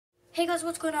Hey guys,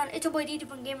 what's going on? It's your boy DD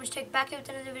from GamersTech back here with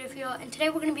another video for y'all, and today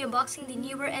we're going to be unboxing the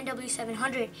Neewer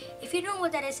NW700. If you don't know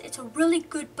what that is, it's a really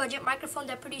good budget microphone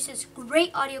that produces great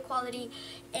audio quality,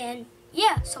 and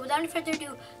yeah, so without any further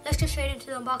ado, let's get straight into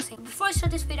the unboxing. Before I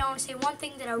start this video, I want to say one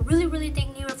thing that I really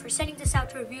thank Neewer for sending this out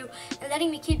to review and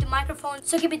letting me keep the microphone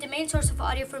so it can be the main source of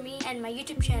audio for me and my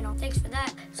YouTube channel. Thanks for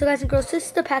that. So guys and girls, this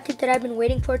is the package that I've been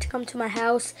waiting for to come to my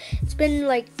house. It's been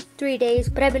like 3 days,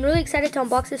 but I've been really excited to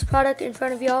unbox this product in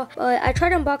front of y'all. I tried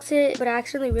to unbox it, but I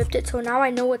accidentally ripped it, so now I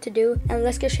know what to do, and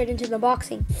let's get straight into the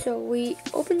unboxing. So we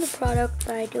open the product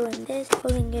by doing this,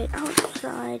 pulling it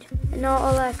outside, and now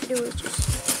all I have to do is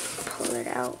just pull it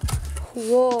out.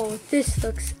 Whoa, this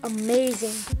looks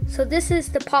amazing. So this is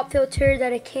the pop filter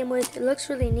that it came with. It looks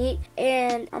really neat,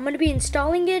 and I'm going to be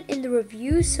installing it in the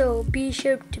review, so be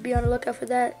sure to be on the lookout for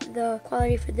that. The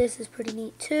quality for this is pretty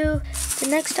neat too. The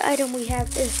next item we have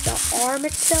is the arm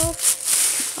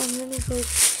itself. Let me go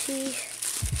see.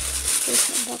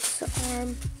 Let's unbox the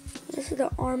arm. This is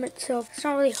the arm itself. It's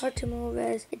not really hard to move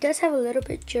as it does have a little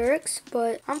bit jerks,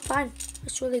 but I'm fine.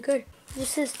 It's really good.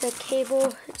 This is the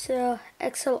cable. It's a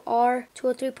XLR to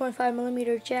a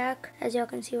 3.5mm jack, as y'all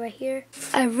can see right here.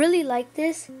 I really like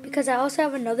this because I also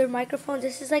have another microphone.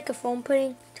 This is like a phone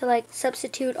pudding to like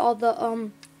substitute all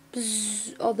the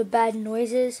all the bad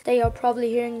noises that you're probably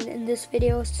hearing in this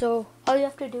video. So all you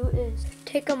have to do is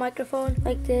take a microphone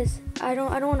like this. I don't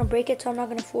want to break it, so I'm not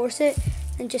gonna force it,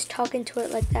 and just talk into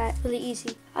it like that. Really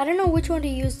easy. I don't know which one to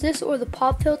use, this or the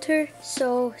pop filter,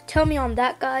 so tell me on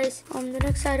that, guys. The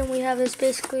next item we have is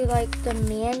basically like the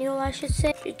manual, I should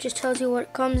say. It just tells you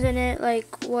what comes in it,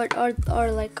 like what are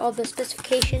like all the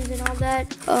specifications and all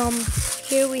that.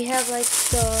 Here we have like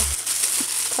the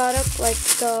product, like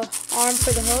the arm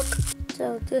for the hook.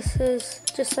 So this is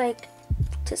just like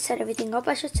to set everything up,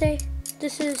 I should say.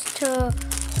 This is to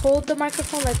hold the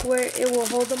microphone, like where it will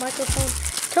hold the microphone.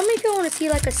 Tell me if you want to see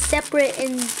like a separate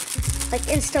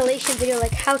installation video,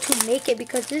 like how to make it,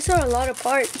 because these are a lot of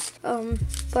parts.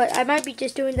 But I might be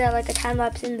just doing that like a time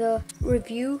lapse in the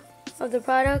review of the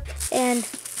product. And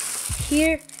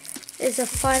here is a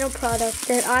final product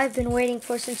that I've been waiting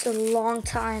for since a long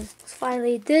time.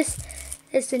 Finally, this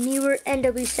is the Neewer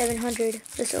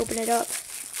NW700. Let's open it up.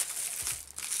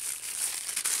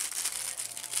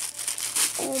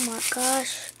 Oh my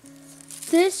gosh,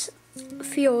 this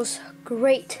feels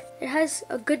great. It has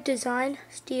a good design,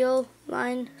 steel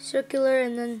line, circular,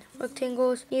 and then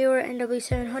rectangles. Neewer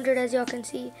NW700, as y'all can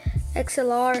see,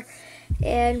 XLR,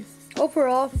 and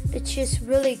overall it's just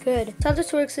really good. So how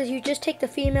this works is you just take the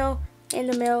female and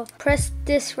the male, press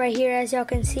this right here, as y'all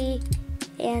can see,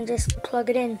 and just plug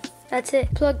it in. That's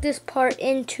it. Plug this part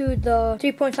into the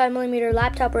 3.5mm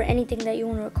laptop or anything that you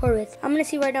want to record with. I'm gonna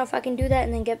see right now if I can do that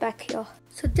and then get back to y'all.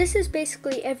 So this is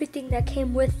basically everything that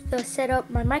came with the setup.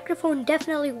 My microphone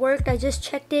definitely worked. I just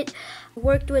checked it.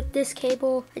 Worked with this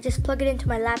cable. I just plug it into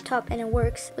my laptop and it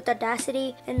works with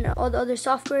Audacity and all the other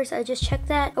softwares. I just checked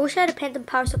that. I wish I had a phantom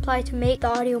power supply to make the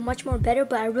audio much more better,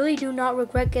 but I really do not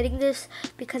regret getting this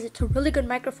because it's a really good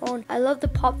microphone. I love the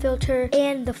pop filter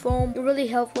and the foam. It really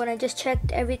helped when I just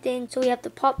checked everything. So we have the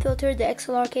pop filter, the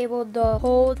XLR cable, the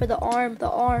hold for the arm,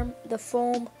 the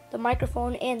foam, the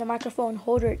microphone, and the microphone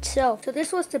holder itself. So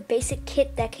this was the basic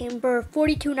kit that came for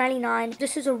 $42.99.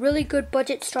 This is a really good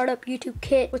budget startup YouTube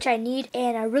kit, which I need,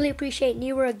 and I really appreciate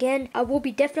Neewer again. I will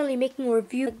be definitely making a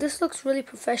review. This looks really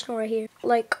professional right here.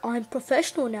 Like, I'm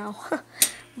professional now.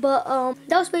 But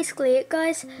that was basically it,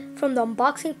 guys, from the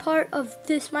unboxing part of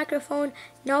this microphone.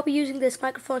 Now I'll be using this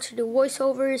microphone to do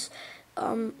voiceovers,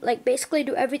 like basically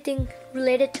do everything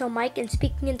related to a mic and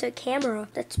speaking into a camera.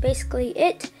 That's basically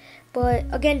it. But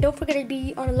again, don't forget to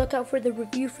be on the lookout for the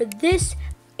review for this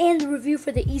and the review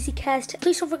for the EasyCast.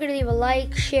 Please don't forget to leave a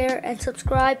like, share, and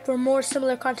subscribe for more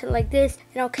similar content like this.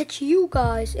 And I'll catch you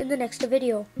guys in the next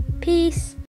video. Peace.